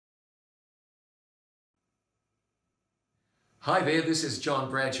Hi there, this is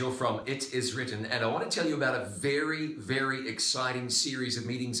John Bradshaw from It Is Written, and I want to tell you about a very, very exciting series of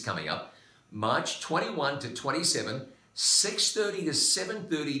meetings coming up. March 21 to 27, 6:30 to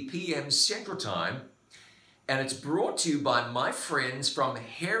 7:30 p.m. Central Time, and it's brought to you by my friends from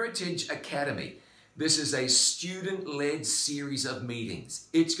Heritage Academy. This is a student-led series of meetings.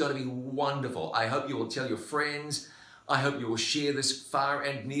 It's going to be wonderful. I hope you will tell your friends. I hope you will share this far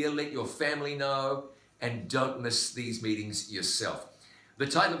and near. Let your family know. And don't miss these meetings yourself. The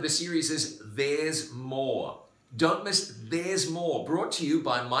title of the series is There's More. Don't miss There's More, brought to you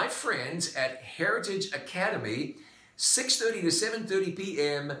by my friends at Heritage Academy, 6:30 to 7:30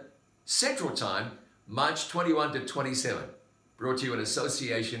 p.m. Central Time, March 21 to 27. Brought to you in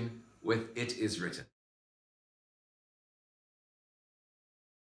association with It Is Written.